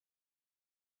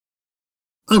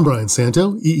I'm Brian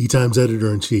Santo, EE Times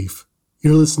Editor-in-Chief.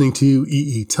 You're listening to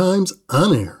EE Times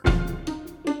On Air.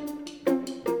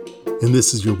 And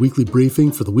this is your weekly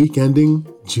briefing for the week ending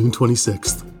June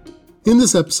 26th. In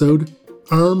this episode,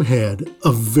 ARM had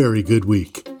a very good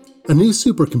week. A new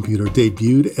supercomputer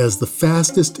debuted as the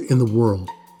fastest in the world.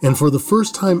 And for the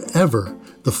first time ever,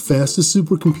 the fastest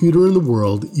supercomputer in the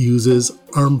world uses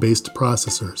ARM-based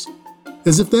processors.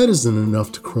 As if that isn't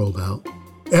enough to crow about,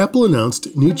 Apple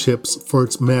announced new chips for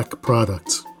its Mac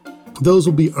products. Those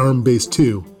will be ARM-based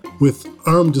too, with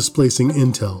ARM displacing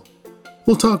Intel.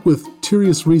 We'll talk with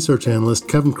Tirias research analyst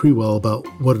Kevin Crewell about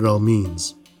what it all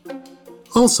means.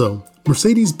 Also,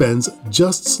 Mercedes-Benz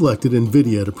just selected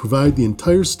Nvidia to provide the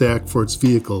entire stack for its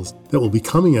vehicles that will be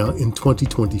coming out in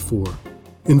 2024.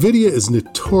 Nvidia is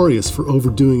notorious for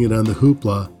overdoing it on the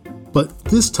hoopla, but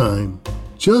this time,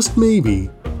 just maybe,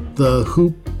 the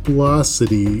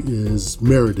hooplasity is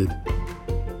merited.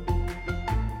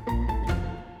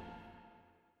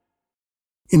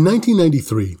 In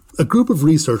 1993, a group of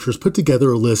researchers put together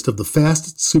a list of the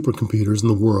fastest supercomputers in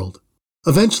the world.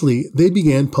 Eventually, they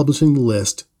began publishing the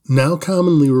list, now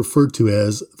commonly referred to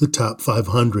as the Top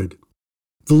 500.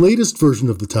 The latest version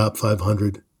of the Top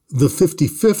 500, the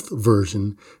 55th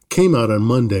version, came out on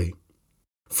Monday.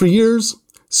 For years,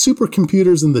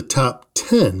 supercomputers in the top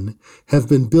 10 have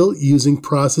been built using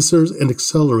processors and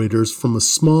accelerators from a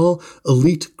small,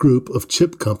 elite group of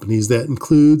chip companies that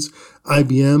includes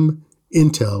IBM,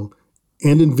 Intel,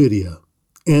 and Nvidia,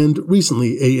 and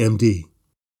recently AMD.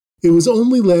 It was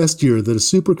only last year that a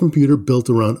supercomputer built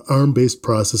around ARM-based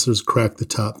processors cracked the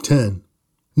top 10.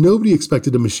 Nobody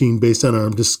expected a machine based on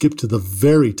ARM to skip to the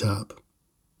very top.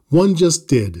 One just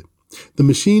did. The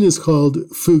machine is called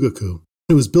Fugaku.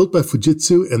 It was built by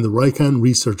Fujitsu and the Rikon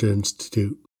Research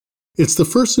Institute. It's the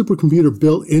first supercomputer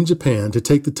built in Japan to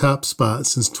take the top spot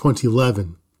since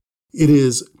 2011. It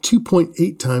is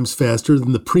 2.8 times faster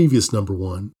than the previous number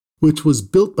one, which was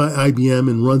built by IBM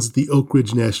and runs at the Oak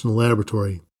Ridge National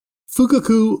Laboratory.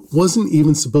 Fugaku wasn't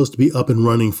even supposed to be up and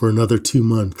running for another 2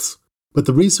 months, but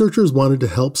the researchers wanted to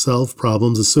help solve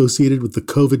problems associated with the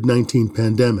COVID-19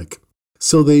 pandemic,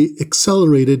 so they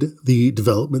accelerated the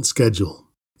development schedule.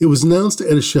 It was announced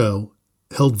at a show,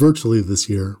 held virtually this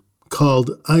year, called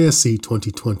ISC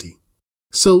 2020.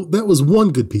 So that was one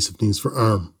good piece of news for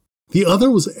ARM. The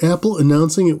other was Apple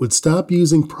announcing it would stop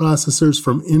using processors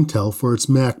from Intel for its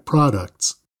Mac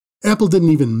products. Apple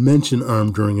didn't even mention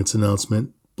ARM during its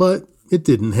announcement, but it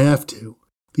didn't have to.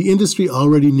 The industry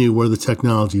already knew where the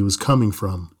technology was coming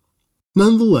from.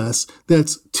 Nonetheless,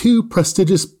 that's two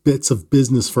prestigious bits of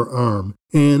business for ARM,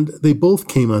 and they both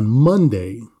came on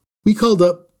Monday. We called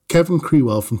up Kevin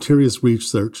Crewell from Tirias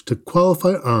Research to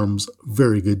qualify ARM's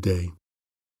very good day.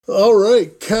 All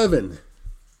right, Kevin.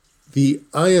 The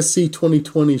ISC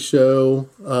 2020 show,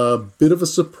 a bit of a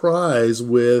surprise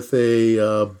with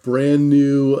a brand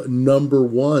new number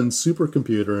one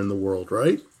supercomputer in the world,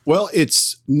 right? Well,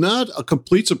 it's not a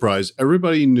complete surprise.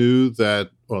 Everybody knew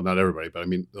that, well, not everybody, but I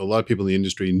mean, a lot of people in the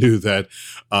industry knew that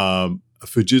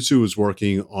Fujitsu was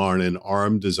working on an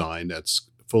ARM design that's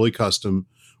fully custom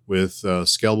with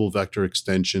scalable vector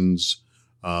extensions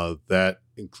that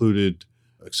included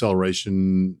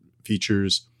acceleration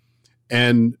features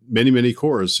and many, many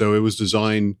cores. So it was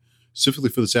designed specifically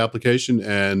for this application,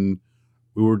 and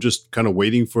we were just kind of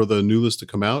waiting for the new list to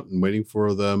come out and waiting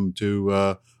for them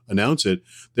to announce it.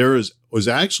 There was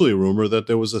actually a rumor that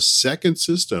there was a second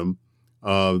system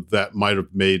that might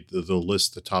have made the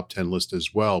list, the top 10 list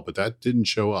as well, but that didn't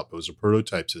show up. It was a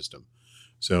prototype system.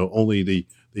 So only the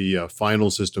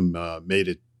final system made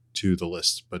it to the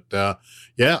list. But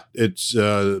it's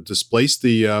displaced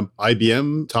the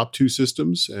IBM top two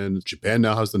systems, and Japan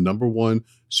now has the number one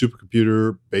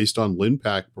supercomputer based on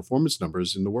LinPack performance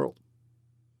numbers in the world.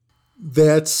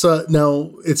 That's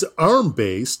now it's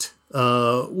ARM-based,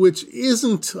 which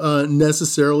isn't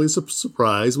necessarily a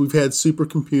surprise. We've had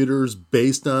supercomputers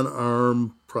based on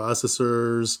ARM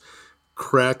processors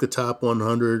crack the top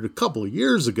 100 a couple of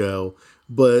years ago.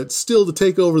 But still, to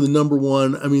take over the number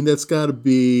one, I mean, that's got to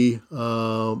be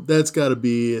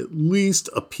at least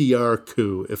a PR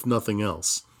coup, if nothing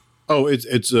else. Oh,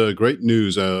 it's great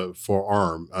news for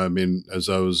ARM. I mean, as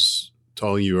I was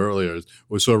telling you earlier, it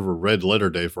was sort of a red letter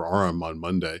day for ARM on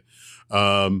Monday.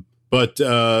 The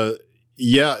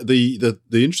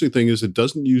interesting thing is it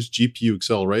doesn't use GPU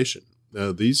acceleration.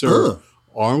 These are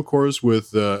ARM cores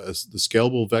with the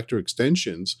scalable vector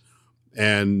extensions.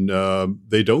 And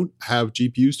they don't have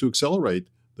GPUs to accelerate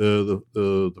the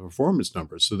performance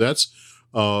numbers. So that's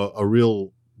a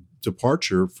real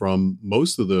departure from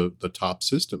most of the top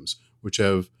systems, which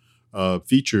have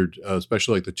featured,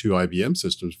 especially like the two IBM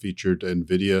systems, featured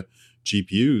Nvidia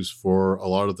GPUs for a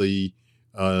lot of the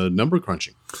number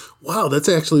crunching. Wow, that's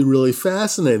actually really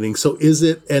fascinating. So, is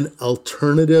it an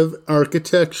alternative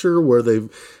architecture where they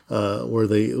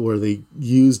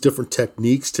use different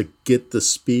techniques to get the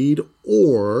speed,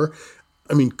 or,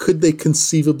 I mean, could they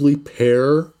conceivably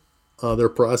pair their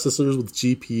processors with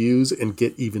GPUs and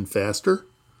get even faster?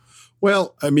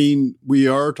 Well, I mean, we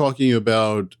are talking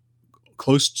about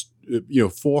close to,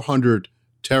 400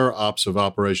 teraops of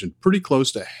operation, pretty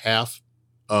close to half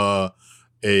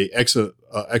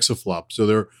exaflop. So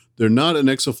they're not an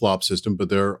exaflop system, but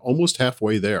they're almost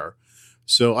halfway there.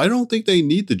 So I don't think they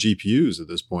need the GPUs at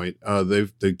this point.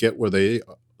 They get where they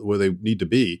need to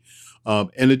be.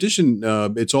 In addition,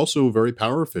 it's also very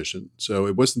power efficient. So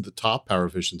it wasn't the top power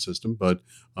efficient system, but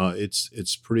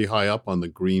it's pretty high up on the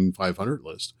green 500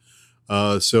 list.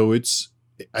 So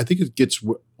I think it gets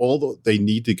all that they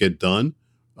need to get done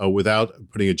without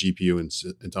putting a GPU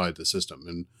inside the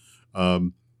system.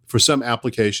 And for some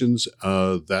applications,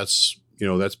 that's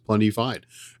plenty fine.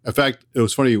 In fact, it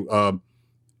was funny.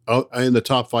 In the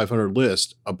top 500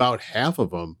 list, about half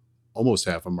of them, almost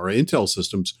half of them, are Intel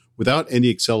systems without any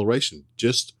acceleration,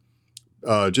 just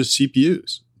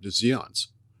CPUs, just Xeons.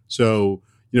 So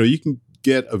you can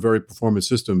get a very performant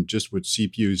system just with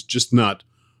CPUs, just not.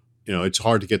 It's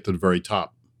hard to get to the very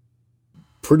top.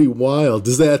 Pretty wild.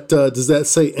 Does that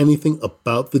say anything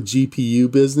about the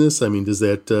GPU business? I mean, does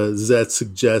that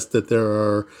suggest that there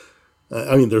are?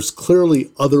 I mean, there's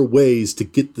clearly other ways to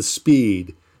get the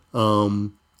speed.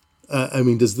 I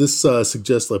mean, does this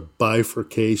suggest a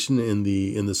bifurcation in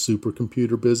the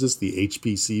supercomputer business, the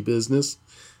HPC business?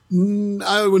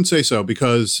 I wouldn't say so,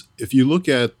 because if you look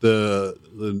at the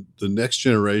next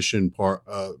generation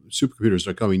supercomputers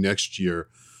that are coming next year,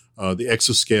 the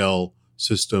exascale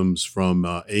systems from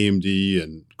AMD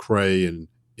and Cray and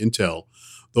Intel,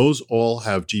 those all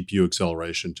have GPU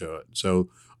acceleration to it. So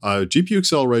GPU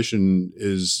acceleration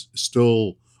is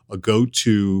still a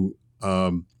go-to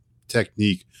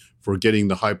technique for getting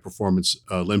the high performance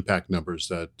LINPACK numbers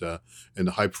and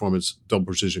the high performance double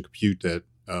precision compute that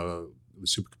the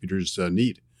supercomputers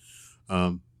need.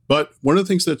 But one of the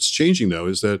things that's changing, though,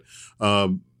 is that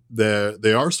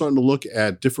they are starting to look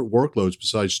at different workloads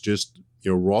besides just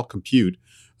raw compute.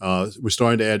 We're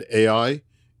starting to add AI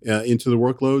into the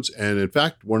workloads, and in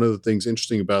fact, one of the things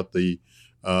interesting about the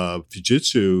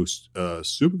Fujitsu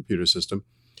supercomputer system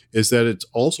is that it's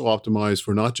also optimized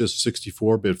for not just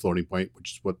 64-bit floating point,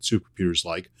 which is what supercomputers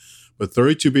like, but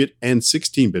 32-bit and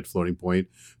 16-bit floating point.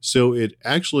 So it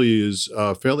actually is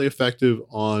fairly effective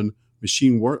on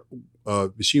machine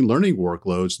learning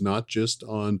workloads, not just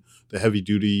on the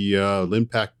heavy-duty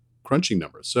LINPACK crunching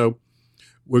numbers. So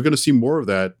we're going to see more of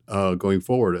that going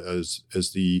forward, as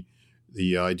the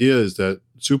idea is that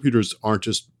supercomputers aren't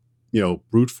just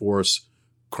brute force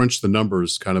crunch the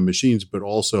numbers kind of machines, but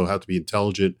also have to be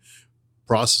intelligent,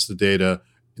 process the data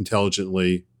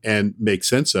intelligently, and make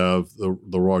sense of the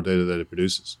raw data that it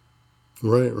produces.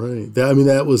 Right.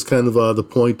 That was kind of the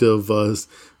point of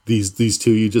these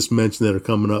two you just mentioned that are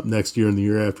coming up next year and the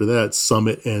year after that,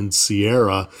 Summit and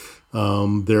Sierra.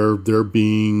 They're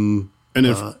being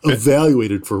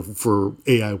evaluated for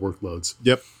AI workloads.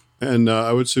 Yep. And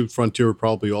I would say Frontier would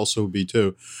probably also be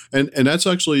too. And that's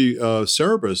actually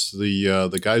Cerebras,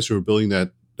 the guys who are building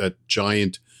that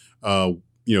giant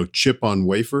chip on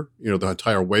wafer, the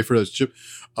entire wafer that's chip.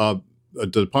 The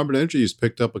Department of Energy has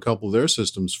picked up a couple of their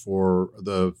systems for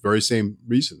the very same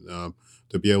reason,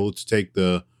 to be able to take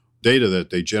the data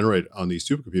that they generate on these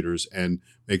supercomputers and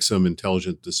make some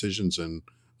intelligent decisions and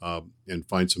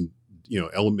find some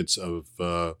elements of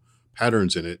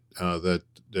patterns in it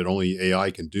that only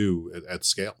AI can do at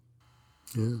scale.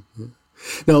 Yeah.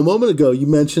 Now, a moment ago, you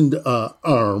mentioned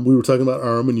ARM. We were talking about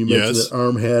ARM, and you mentioned that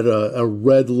ARM had a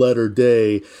red letter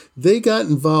day. They got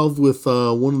involved with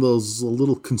one of those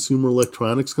little consumer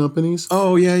electronics companies.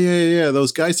 Oh, yeah.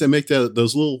 Those guys that make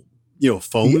those little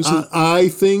phones. The I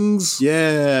things.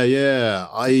 Yeah.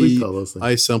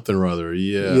 I something or other.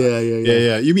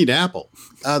 Yeah. You mean Apple?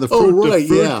 The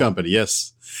fruit company.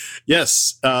 Yes.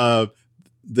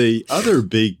 The other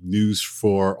big news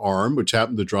for ARM, which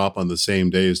happened to drop on the same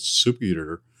day as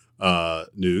supercomputer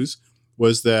news,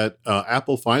 was that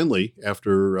Apple finally,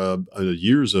 after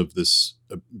years of this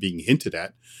being hinted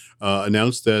at,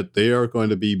 announced that they are going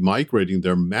to be migrating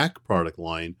their Mac product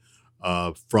line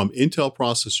from Intel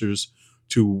processors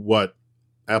to what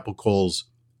Apple calls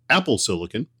Apple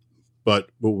Silicon, but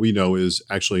what we know is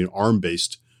actually an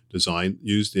ARM-based design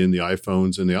used in the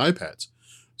iPhones and the iPads.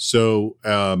 So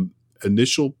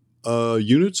initial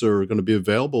units are going to be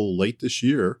available late this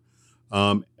year.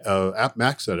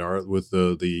 Macs that are with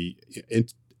they'll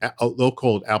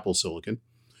call it Apple Silicon.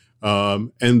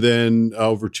 And then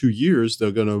over 2 years,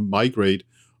 they're going to migrate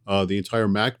the entire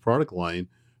Mac product line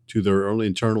to their own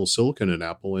internal silicon in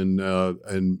Apple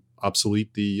and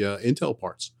obsolete the Intel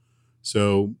parts.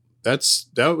 So that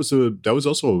was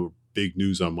also big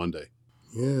news on Monday.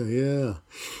 Yeah.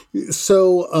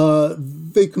 So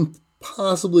they can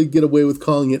possibly get away with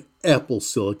calling it Apple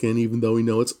Silicon, even though we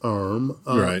know it's ARM.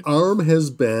 Right. ARM has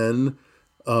been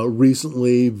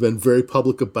recently been very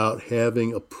public about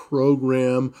having a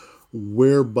program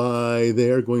whereby they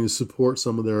are going to support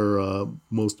some of their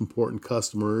most important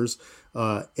customers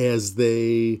as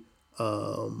they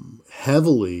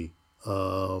heavily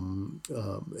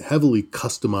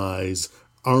customize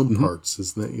ARM parts.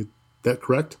 Isn't that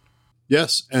correct?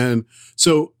 Yes. And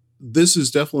so this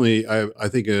is definitely, I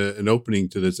think, an opening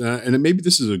to this. And maybe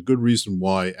this is a good reason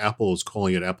why Apple is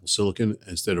calling it Apple Silicon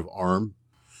instead of ARM,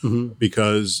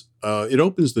 because it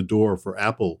opens the door for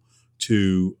Apple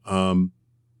to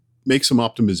make some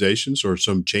optimizations or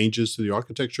some changes to the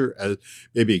architecture,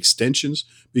 maybe extensions,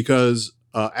 because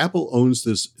Apple owns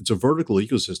this. It's a vertical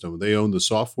ecosystem. They own the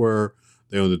software,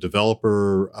 they own the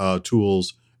developer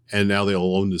tools, and now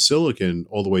they'll own the silicon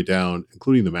all the way down,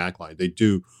 including the Mac line. They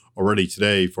do already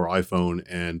today for iPhone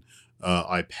and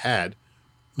iPad.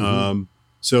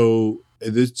 So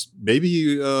it's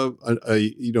maybe a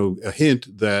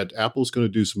hint that Apple's going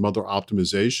to do some other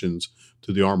optimizations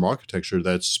to the ARM architecture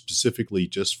that's specifically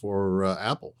just for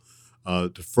Apple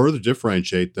to further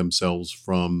differentiate themselves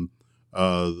from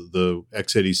the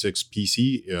x86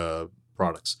 PC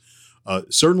products.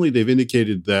 Certainly, they've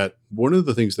indicated that one of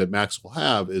the things that Macs will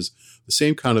have is the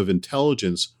same kind of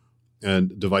intelligence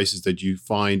and devices that you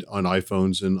find on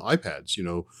iPhones and iPads,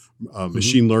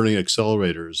 machine learning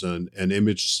accelerators and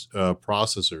image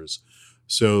processors,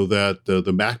 so that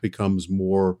the Mac becomes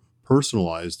more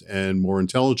personalized and more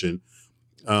intelligent.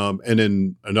 And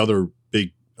then another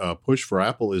big push for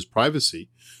Apple is privacy.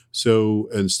 So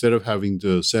instead of having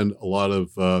to send a lot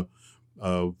of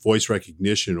voice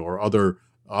recognition or other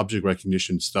object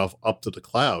recognition stuff up to the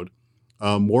cloud,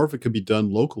 more of it could be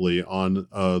done locally on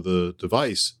the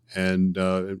device and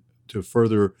to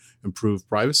further improve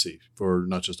privacy for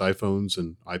not just iPhones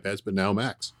and iPads, but now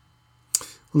Macs.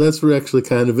 Well, that's actually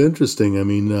kind of interesting. I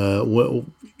mean,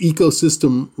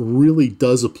 ecosystem really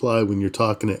does apply when you're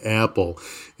talking to Apple,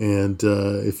 and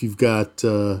if you've got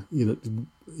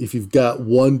if you've got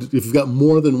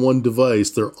more than one device,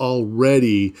 they're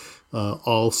already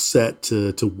all set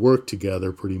to work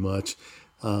together pretty much.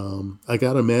 I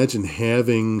gotta imagine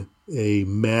having a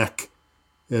Mac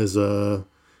as an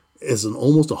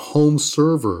almost a home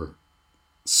server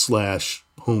 /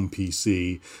 home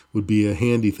PC would be a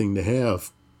handy thing to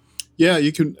have. Yeah,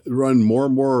 you can run more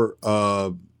and more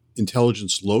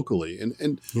intelligence locally,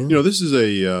 and this is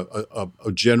a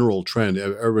general trend.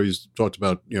 Everybody's talked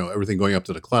about everything going up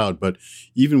to the cloud, but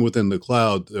even within the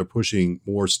cloud, they're pushing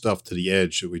more stuff to the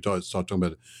edge. We talking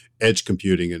about edge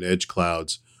computing and edge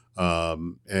clouds,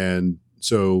 and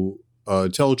so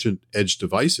intelligent edge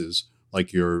devices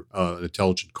like your an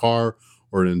intelligent car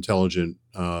or an intelligent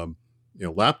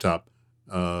laptop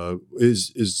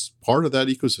is part of that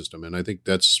ecosystem, and I think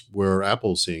that's where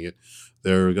Apple's seeing it.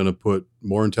 They're going to put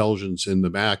more intelligence in the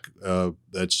Mac.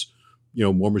 That's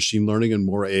more machine learning and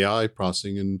more AI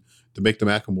processing, and to make the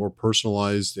Mac a more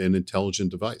personalized and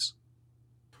intelligent device.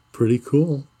 Pretty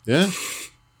cool. Yeah.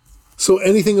 So,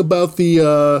 anything about the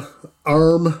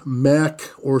ARM Mac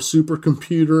or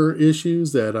supercomputer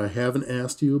issues that I haven't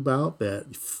asked you about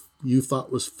that you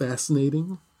thought was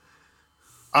fascinating?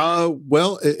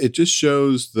 Well, it just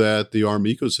shows that the ARM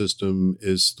ecosystem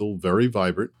is still very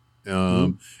vibrant.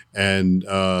 And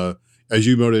as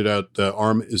you noted out,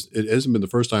 it hasn't been the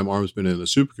first time ARM has been in a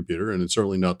supercomputer, and it's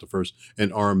certainly not the first.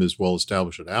 And ARM is well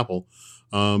established at Apple,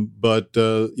 but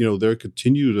they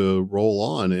continue to roll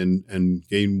on and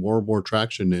gain more and more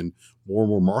traction in more and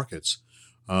more markets.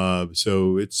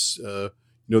 So it's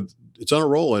it's on a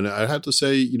roll, and I have to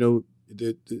say,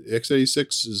 the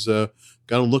x86 is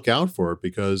got to look out for it,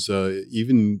 because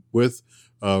even with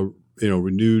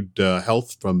renewed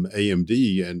health from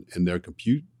AMD and their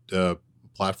compute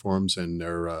platforms and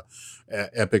their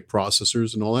EPYC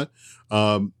processors and all that,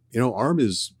 ARM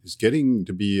is getting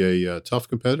to be a tough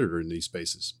competitor in these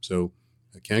spaces. So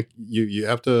you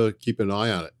have to keep an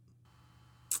eye on it.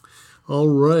 All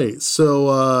right. So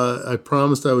I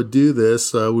promised I would do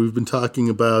this. We've been talking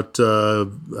about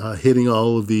hitting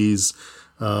all of these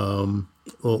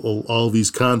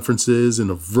conferences in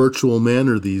a virtual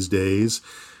manner these days.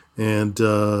 And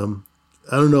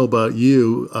I don't know about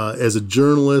you. As a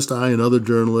journalist, I and other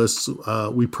journalists,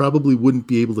 we probably wouldn't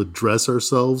be able to dress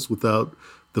ourselves without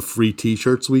the free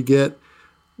T-shirts we get.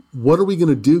 What are we going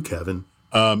to do, Kevin?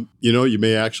 You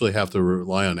may actually have to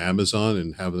rely on Amazon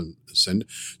and have them send.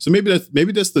 So maybe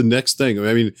that's the next thing.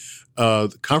 I mean,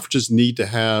 the conferences need to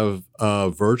have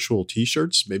virtual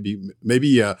T-shirts. Maybe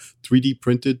 3D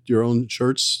printed your own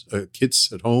shirts,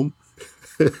 kits at home.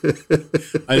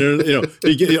 I don't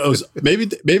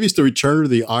maybe it's the return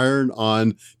of the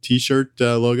iron-on T-shirt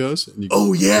logos. And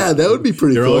that would be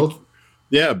pretty cool.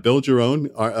 Build your own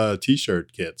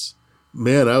T-shirt kits.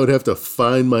 Man, I would have to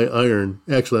find my iron.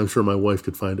 Actually, I'm sure my wife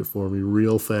could find it for me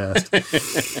real fast.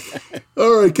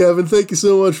 All right, Kevin, thank you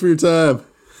so much for your time.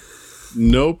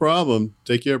 No problem.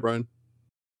 Take care, Brian.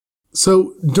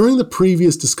 So, during the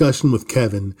previous discussion with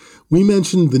Kevin, we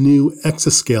mentioned the new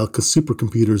exascale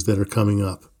supercomputers that are coming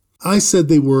up. I said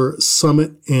they were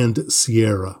Summit and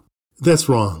Sierra. That's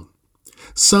wrong.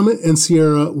 Summit and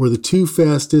Sierra were the two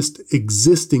fastest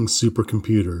existing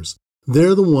supercomputers.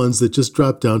 They're the ones that just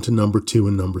dropped down to number 2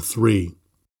 and number 3.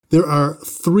 There are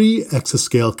 3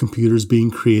 exascale computers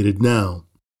being created now.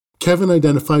 Kevin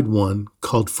identified one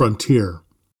called Frontier.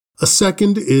 A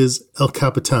second is El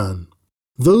Capitan.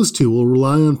 Those two will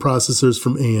rely on processors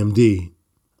from AMD.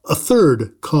 A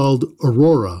third, called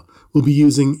Aurora, will be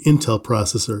using Intel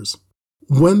processors.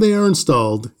 When they are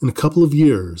installed in a couple of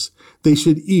years, they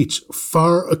should each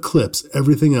far eclipse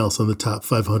everything else on the top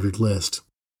 500 list.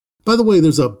 By the way,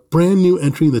 there's a brand new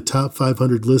entry in the top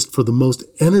 500 list for the most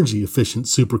energy-efficient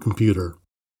supercomputer.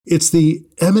 It's the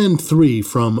MN3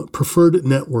 from Preferred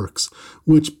Networks,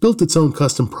 which built its own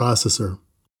custom processor.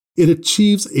 It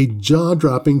achieves a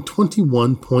jaw-dropping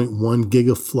 21.1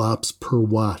 gigaflops per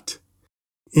watt.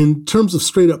 In terms of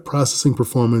straight-up processing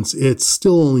performance, it's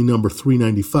still only number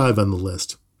 395 on the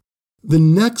list. The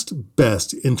next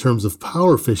best in terms of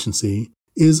power efficiency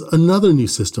is another new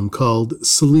system called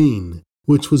Selene,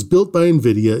 which was built by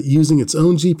Nvidia using its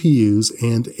own GPUs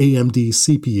and AMD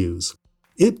CPUs.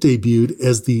 It debuted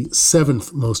as the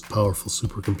 7th most powerful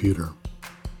supercomputer.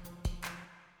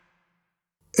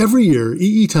 Every year,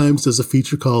 EE Times does a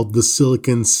feature called the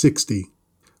Silicon 60.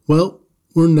 Well,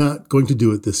 we're not going to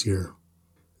do it this year.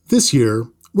 This year,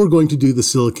 we're going to do the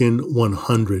Silicon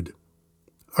 100.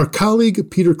 Our colleague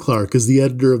Peter Clark is the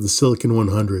editor of the Silicon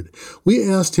 100. We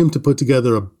asked him to put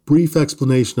together a brief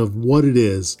explanation of what it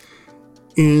is,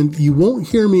 and you won't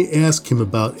hear me ask him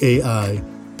about AI,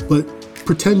 but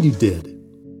pretend you did.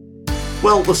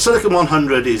 Well, the Silicon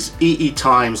 100 is EE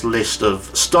Times' list of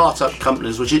startup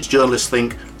companies which its journalists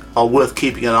think are worth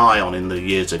keeping an eye on in the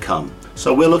year to come.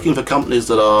 So we're looking for companies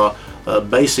that are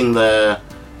basing their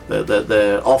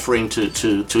offering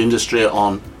to industry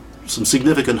on some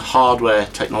significant hardware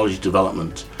technology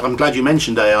development. I'm glad you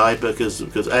mentioned AI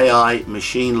because AI,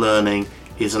 machine learning,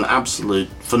 is an absolute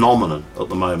phenomenon at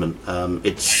the moment.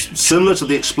 It's similar to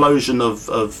the explosion of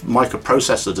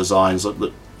microprocessor designs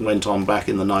that went on back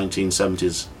in the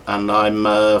 1970s, and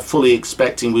I'm fully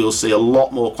expecting we will see a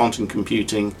lot more quantum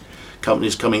computing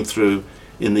companies coming through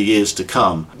in the years to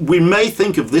come. We may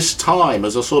think of this time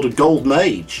as a sort of golden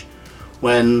age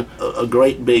when a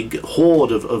great big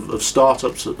horde of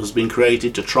startups has been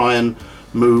created to try and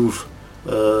move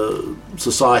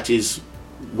society's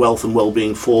wealth and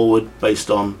well-being forward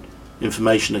based on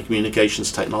information and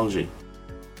communications technology.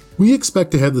 We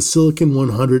expect to have the Silicon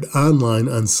 100 online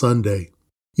on Sunday.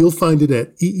 You'll find it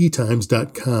at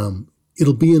eetimes.com.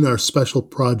 It'll be in our special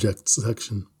projects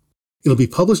section. It'll be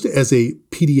published as a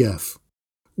PDF.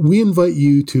 We invite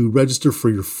you to register for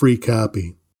your free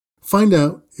copy. Find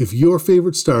out if your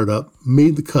favorite startup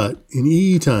made the cut in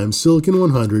EE Times Silicon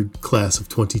 100 Class of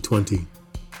 2020.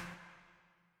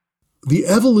 The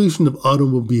evolution of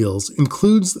automobiles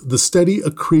includes the steady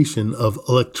accretion of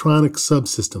electronic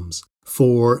subsystems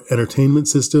for entertainment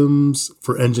systems,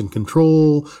 for engine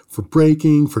control, for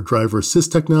braking, for driver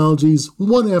assist technologies,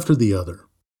 one after the other.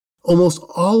 Almost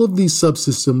all of these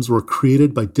subsystems were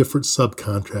created by different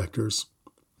subcontractors.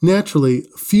 Naturally,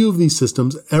 few of these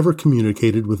systems ever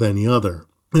communicated with any other.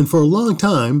 And for a long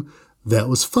time, that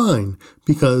was fine,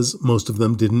 because most of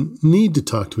them didn't need to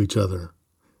talk to each other.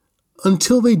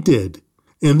 Until they did,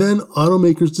 and then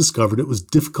automakers discovered it was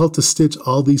difficult to stitch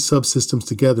all these subsystems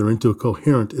together into a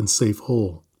coherent and safe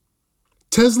whole.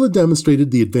 Tesla demonstrated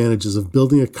the advantages of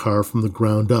building a car from the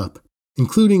ground up,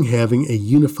 including having a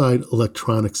unified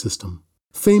electronic system.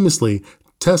 Famously,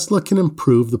 Tesla can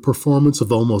improve the performance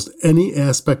of almost any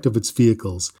aspect of its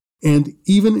vehicles, and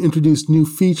even introduce new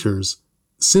features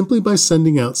simply by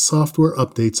sending out software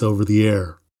updates over the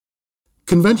air.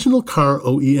 Conventional car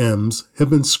OEMs have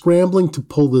been scrambling to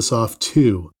pull this off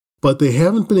too, but they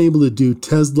haven't been able to do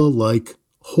Tesla-like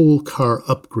whole car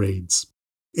upgrades.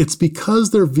 It's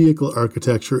because their vehicle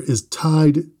architecture is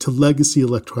tied to legacy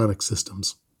electronic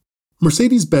systems.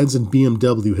 Mercedes-Benz and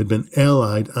BMW had been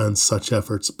allied on such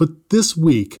efforts, but this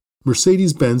week,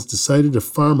 Mercedes-Benz decided to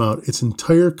farm out its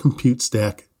entire compute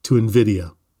stack to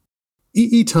Nvidia.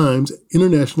 EE Times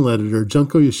international editor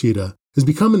Junko Yoshida has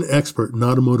become an expert in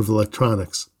automotive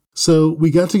electronics, so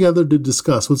we got together to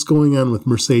discuss what's going on with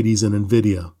Mercedes and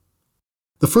Nvidia.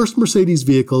 The first Mercedes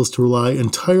vehicles to rely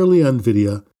entirely on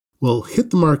Nvidia will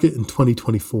hit the market in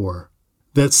 2024.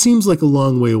 That seems like a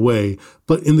long way away,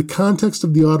 but in the context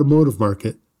of the automotive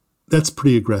market, that's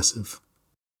pretty aggressive.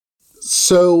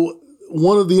 So,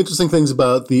 one of the interesting things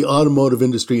about the automotive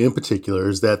industry in particular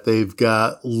is that they've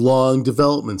got long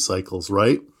development cycles,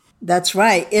 right? That's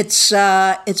right.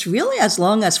 It's really as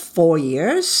long as 4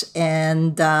 years.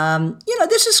 And,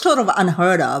 this is sort of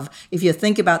unheard of. If you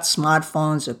think about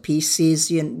smartphones or PCs,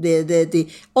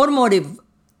 the automotive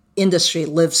industry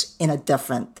lives in a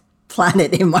different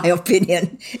planet, in my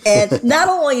opinion. And not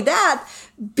only that,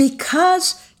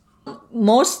 because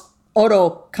most auto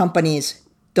companies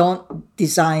don't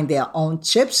design their own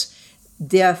chips,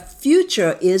 their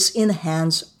future is in the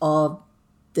hands of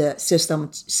the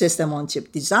system on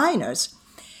chip designers.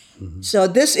 Mm-hmm. So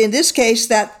in this case,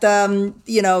 that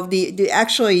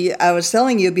actually, I was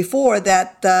telling you before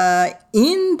that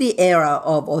in the era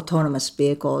of autonomous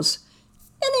vehicles,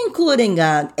 and including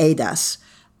ADAS,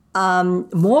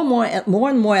 more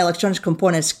and more electronic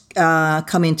components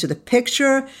come into the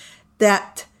picture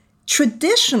that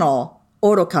traditional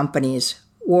auto companies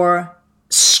were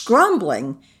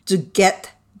scrambling to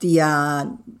get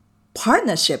the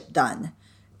partnership done.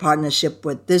 Partnership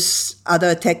with this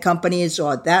other tech companies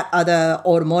or that other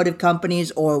automotive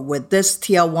companies or with this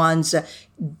tier ones.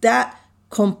 That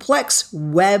complex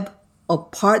web of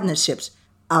partnerships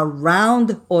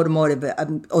around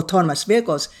autonomous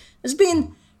vehicles has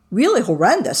been really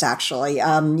horrendous, actually.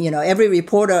 Every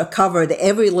reporter covered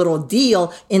every little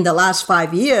deal in the last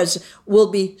 5 years will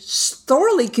be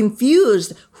thoroughly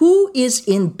confused who is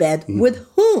in bed with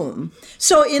whom.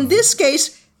 So in this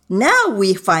case, now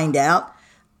we find out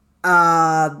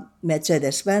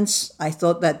Mercedes-Benz, I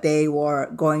thought that they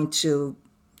were going to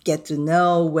get to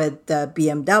know with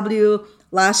BMW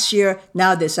last year.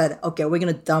 Now they said, okay, we're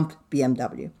going to dump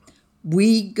BMW.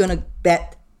 We're going to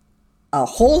bet a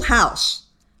whole house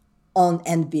on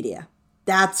Nvidia.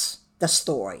 That's the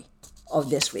story of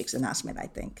this week's announcement, I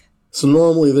think. So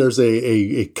normally there's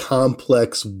a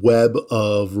complex web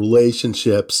of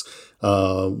relationships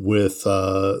with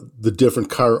the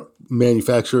different car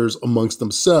manufacturers amongst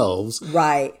themselves.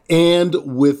 Right. And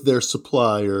with their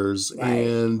suppliers. Right.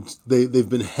 And they've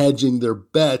been hedging their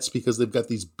bets because they've got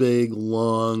these big,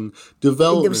 long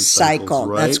development cycles,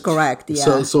 right? That's correct,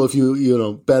 yeah. So if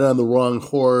you bet on the wrong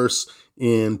horse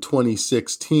in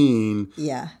 2016,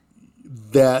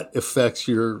 that affects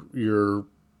your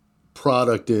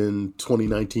product in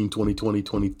 2019, 2020,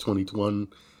 2021,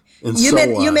 and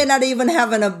you may not even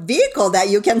have a vehicle that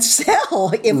you can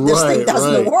sell if this thing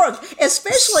doesn't work.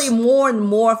 Especially more and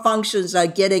more functions are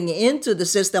getting into the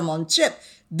system on chip.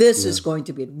 This is going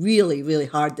to be a really, really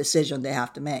hard decision they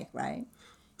have to make, right?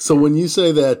 So when you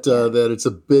say that that it's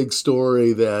a big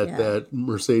story that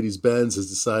Mercedes-Benz has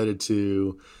decided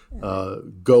to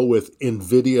go with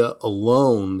Nvidia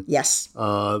alone, yes,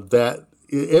 that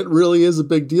it really is a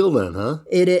big deal then, huh?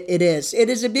 It is. It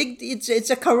is a big. It's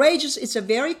a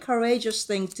very courageous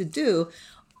thing to do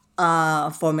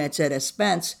for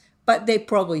Mercedes-Benz. But they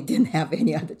probably didn't have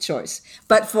any other choice.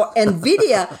 But for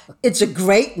Nvidia, it's a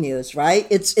great news, right?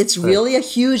 It's really a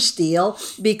huge deal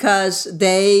because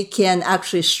they can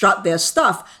actually strut their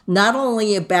stuff, not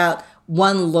only about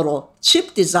one little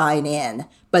chip design in,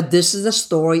 but this is a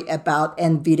story about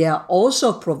Nvidia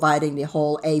also providing the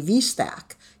whole AV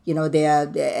stack.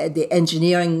 The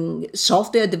engineering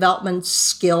software development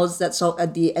skills that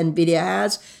the Nvidia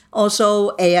has.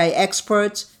 Also, AI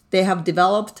experts they have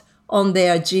developed on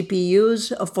their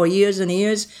GPUs for years and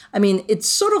years. I mean, it's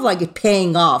sort of like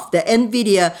paying off. The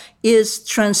NVIDIA is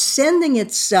transcending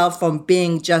itself from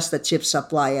being just a chip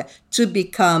supplier to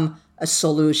become a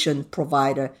solution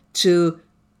provider to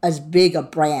as big a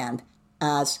brand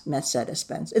as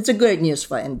Mercedes-Benz. It's a good news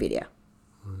for NVIDIA.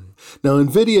 Now,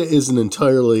 NVIDIA isn't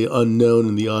entirely unknown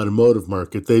in the automotive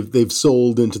market. They've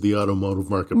sold into the automotive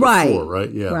market before,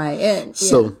 right? Yeah. Right. And,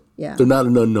 they're not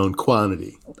an unknown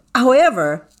quantity.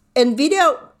 However,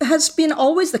 NVIDIA has been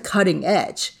always the cutting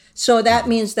edge. So that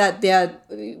means that their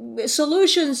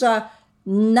solutions are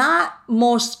not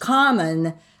most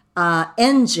common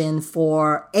engine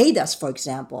for ADAS, for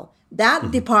example.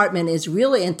 That department is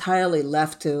really entirely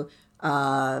left to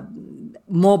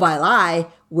Mobileye,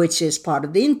 which is part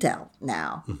of the Intel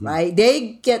now, right?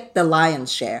 They get the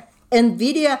lion's share.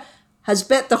 Nvidia has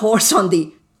bet the horse on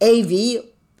the AV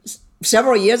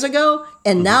several years ago,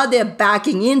 and now they're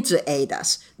backing into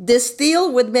ADAS. This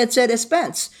deal with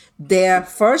Mercedes-Benz, their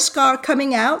first car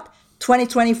coming out,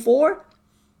 2024,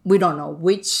 we don't know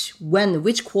which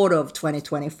quarter of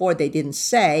 2024, they didn't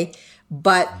say,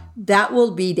 but that will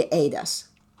be the ADAS.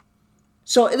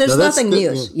 So there's nothing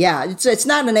new. Yeah, it's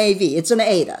not an AV, it's an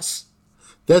ADAS.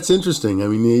 That's interesting. I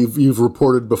mean, you've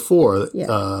reported before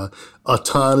that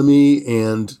autonomy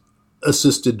and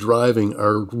assisted driving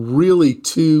are really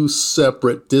two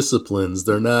separate disciplines.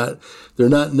 They're not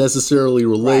necessarily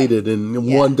related, and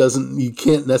you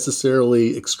can't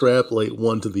necessarily extrapolate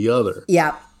one to the other.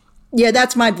 Yeah,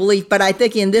 that's my belief. But I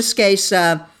think in this case,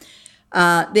 they're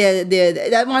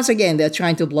once again they're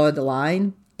trying to blur the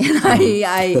line. And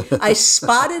I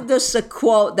spotted this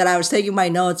quote that I was taking my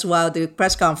notes while the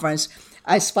press conference.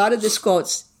 I spotted this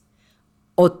quote: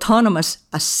 "Autonomous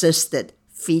assisted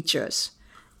features."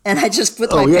 And I just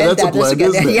put my pen down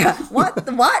together. Yeah, what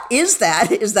is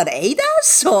that? Is that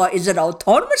ADAS or is it an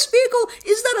autonomous vehicle?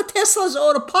 Is that a Tesla's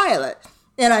autopilot?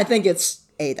 And I think it's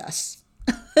ADAS.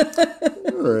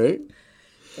 All right.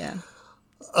 Yeah.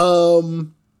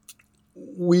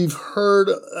 We've heard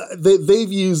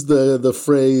they've used the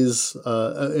phrase.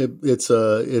 It's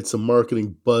a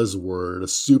marketing buzzword, a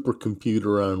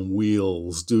supercomputer on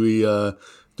wheels. Do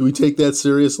we take that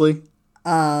seriously?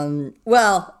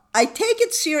 Well, I take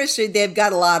it seriously. They've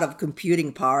got a lot of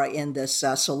computing power in this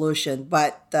solution,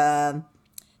 but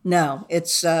no,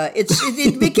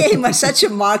 it became such a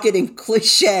marketing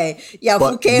cliche. Yeah,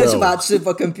 who cares about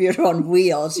supercomputer on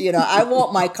wheels? I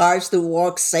want my cars to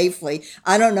work safely.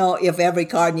 I don't know if every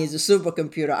car needs a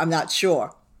supercomputer. I'm not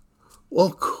sure.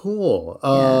 Well, cool.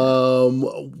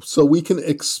 So we can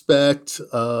expect this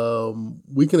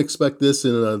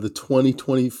in the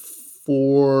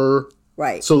 2024.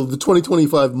 Right. So the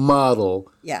 2025 model,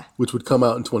 which would come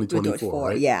out in 2024,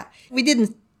 right? Yeah. We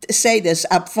didn't say this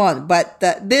up front, but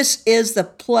this is the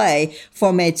play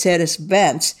for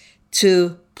Mercedes-Benz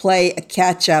to play a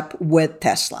catch-up with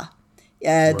Tesla.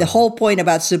 The whole point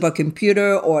about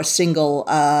supercomputer or single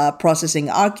processing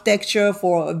architecture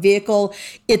for a vehicle,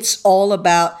 it's all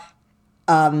about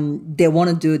they want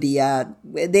to do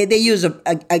they use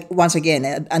once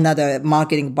again another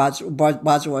marketing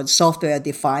buzzword, software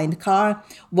defined car.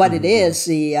 What it is,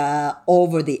 the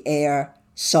over the air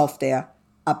software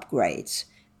upgrades.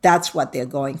 That's what they're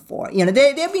going for.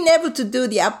 They've been able to do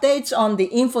the updates on the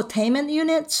infotainment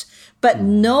units, but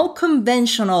no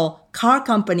conventional car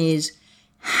companies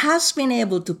has been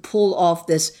able to pull off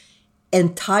this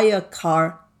entire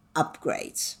car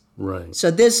upgrades. Right.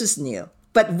 So this is new.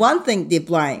 But one thing,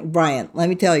 Brian, let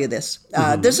me tell you this.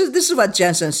 This is what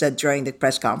Jensen said during the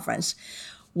press conference.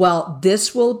 Well,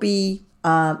 this will be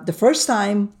the first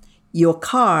time your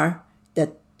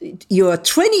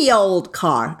 20-year-old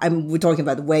car, we're talking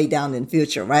about way down in the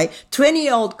future, right?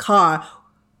 20-year-old car,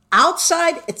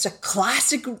 outside it's a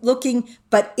classic looking,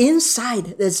 but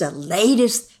inside there's the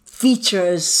latest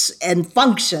features and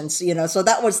functions, So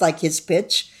that was like his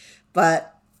pitch. But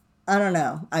I don't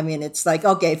know. I mean, it's like,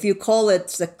 okay, if you call it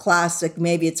the classic,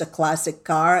 maybe it's a classic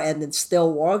car and it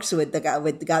still works with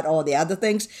got all the other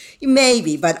things.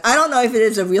 Maybe, but I don't know if it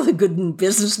is a really good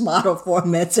business model for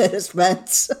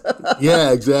Mercedes-Benz.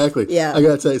 Yeah, exactly. Yeah. I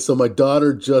got to tell you, so my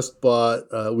daughter just bought,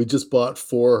 we just bought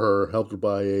for her, helped her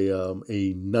buy a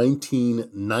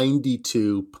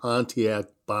 1992 Pontiac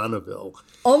Bonneville.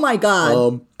 Oh my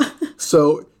God.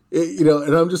 So,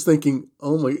 and I'm just thinking,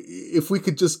 if we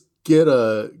could just get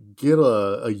a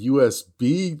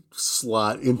USB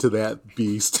slot into that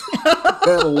beast,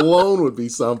 that alone would be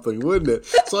something, wouldn't it?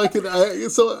 So in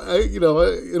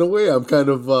a way, I'm kind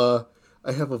of,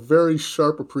 I have a very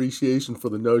sharp appreciation for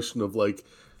the notion of like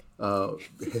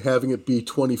having it be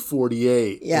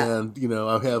 2048, and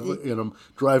I'm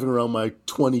driving around my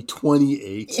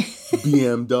 2028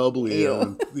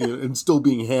 BMW and still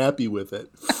being happy with it.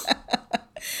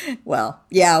 Well,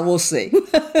 yeah, we'll see.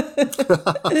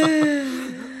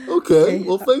 Okay.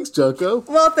 Well, thanks, Junko.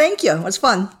 Well, thank you. It was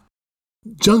fun.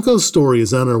 Junko's story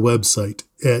is on our website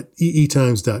at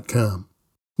eetimes.com.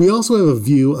 We also have a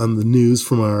view on the news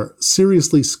from our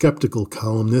seriously skeptical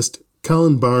columnist,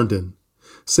 Colin Barnden.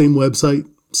 Same website,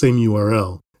 same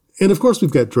URL. And of course,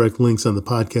 we've got direct links on the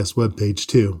podcast webpage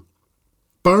too.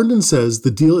 Barnden says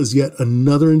the deal is yet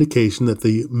another indication that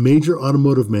the major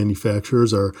automotive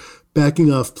manufacturers are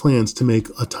backing off plans to make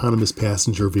autonomous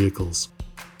passenger vehicles.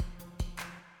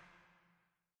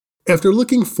 After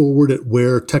looking forward at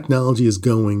where technology is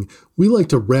going, we like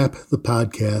to wrap the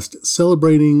podcast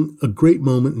celebrating a great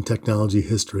moment in technology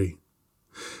history.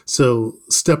 So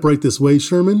step right this way,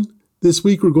 Sherman. This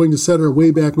week we're going to set our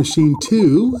Wayback Machine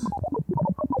to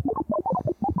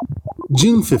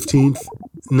June 15th,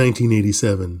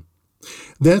 1987.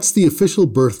 That's the official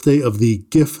birthday of the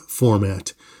GIF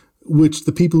format, which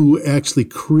the people who actually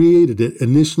created it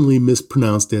initially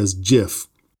mispronounced as GIF.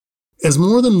 As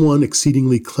more than one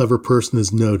exceedingly clever person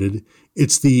has noted,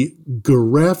 it's the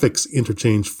graphics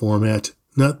interchange format,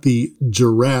 not the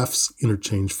giraffes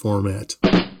interchange format.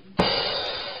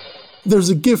 There's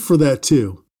a GIF for that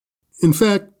too. In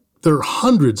fact, there are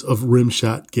hundreds of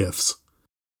rimshot GIFs.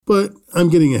 But I'm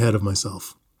getting ahead of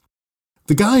myself.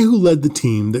 The guy who led the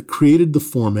team that created the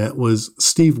format was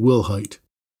Steve Wilhite.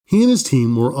 He and his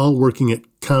team were all working at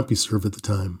CompuServe at the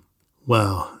time.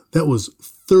 Wow, that was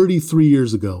 33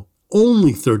 years ago.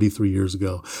 Only 33 years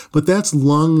ago. But that's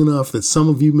long enough that some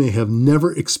of you may have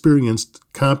never experienced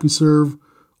CompuServe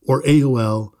or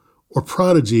AOL or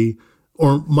Prodigy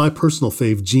or my personal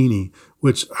fave, Genie,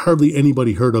 which hardly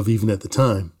anybody heard of even at the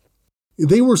time.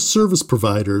 They were service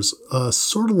providers,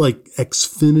 sort of like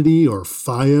Xfinity or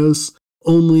Fios,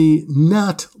 only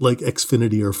not like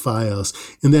Xfinity or Fios,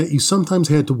 in that you sometimes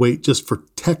had to wait just for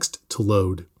text to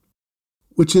load,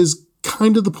 which is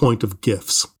kind of the point of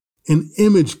GIFs. An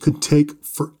image could take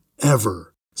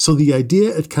forever. So the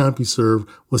idea at CompuServe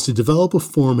was to develop a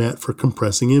format for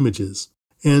compressing images.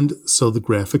 And so the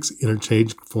graphics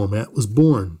interchange format was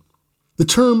born. The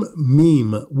term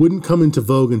meme wouldn't come into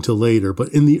vogue until later, but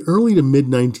in the early to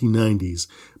mid-1990s,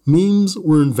 memes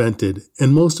were invented,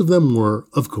 and most of them were,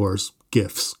 of course,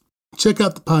 GIFs. Check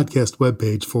out the podcast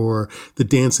webpage for the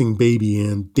dancing baby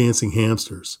and dancing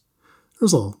hamsters.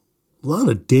 There's a lot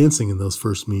of dancing in those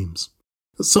first memes.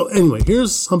 So anyway,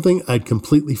 here's something I'd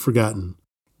completely forgotten.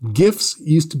 GIFs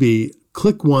used to be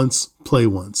click once, play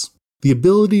once. The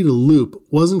ability to loop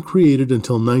wasn't created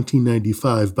until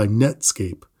 1995 by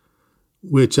Netscape,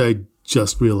 which I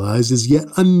just realized is yet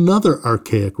another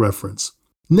archaic reference.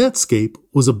 Netscape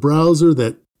was a browser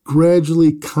that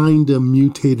gradually kinda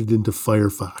mutated into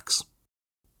Firefox.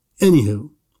 Anywho,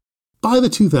 by the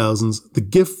 2000s, the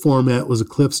GIF format was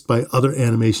eclipsed by other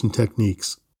animation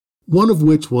techniques, one of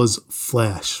which was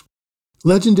Flash.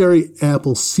 Legendary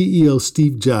Apple CEO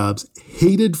Steve Jobs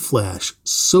hated Flash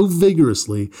so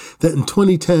vigorously that in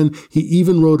 2010 he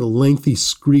even wrote a lengthy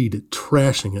screed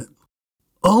trashing it.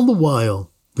 All the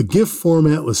while, the GIF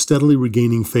format was steadily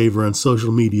regaining favor on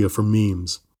social media for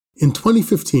memes. In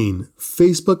 2015,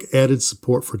 Facebook added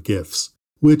support for GIFs,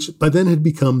 which by then had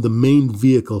become the main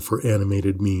vehicle for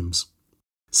animated memes.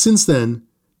 Since then,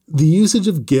 the usage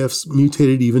of GIFs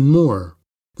mutated even more.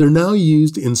 They're now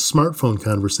used in smartphone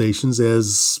conversations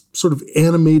as sort of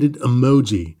animated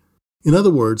emoji. In other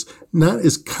words, not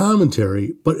as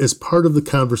commentary, but as part of the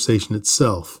conversation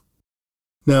itself.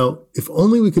 Now, if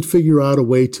only we could figure out a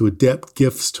way to adapt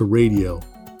GIFs to radio.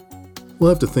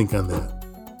 We'll have to think on that.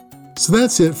 So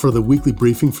that's it for the weekly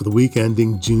briefing for the week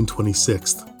ending June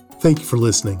 26th. Thank you for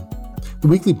listening. The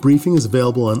weekly briefing is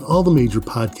available on all the major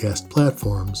podcast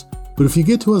platforms, but if you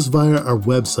get to us via our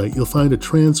website, you'll find a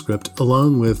transcript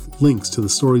along with links to the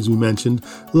stories we mentioned,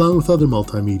 along with other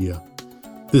multimedia.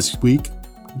 This week,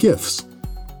 GIFs.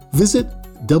 Visit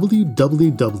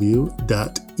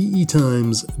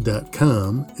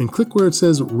www.eetimes.com and click where it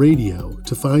says radio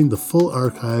to find the full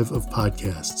archive of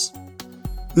podcasts.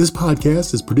 This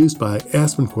podcast is produced by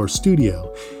Aspencore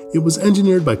Studio. It was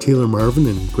engineered by Taylor Marvin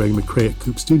and Greg McCrae at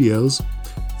Coop Studios.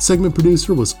 Segment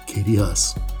producer was Katie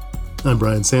Huss. I'm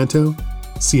Brian Santo.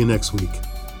 See you next week.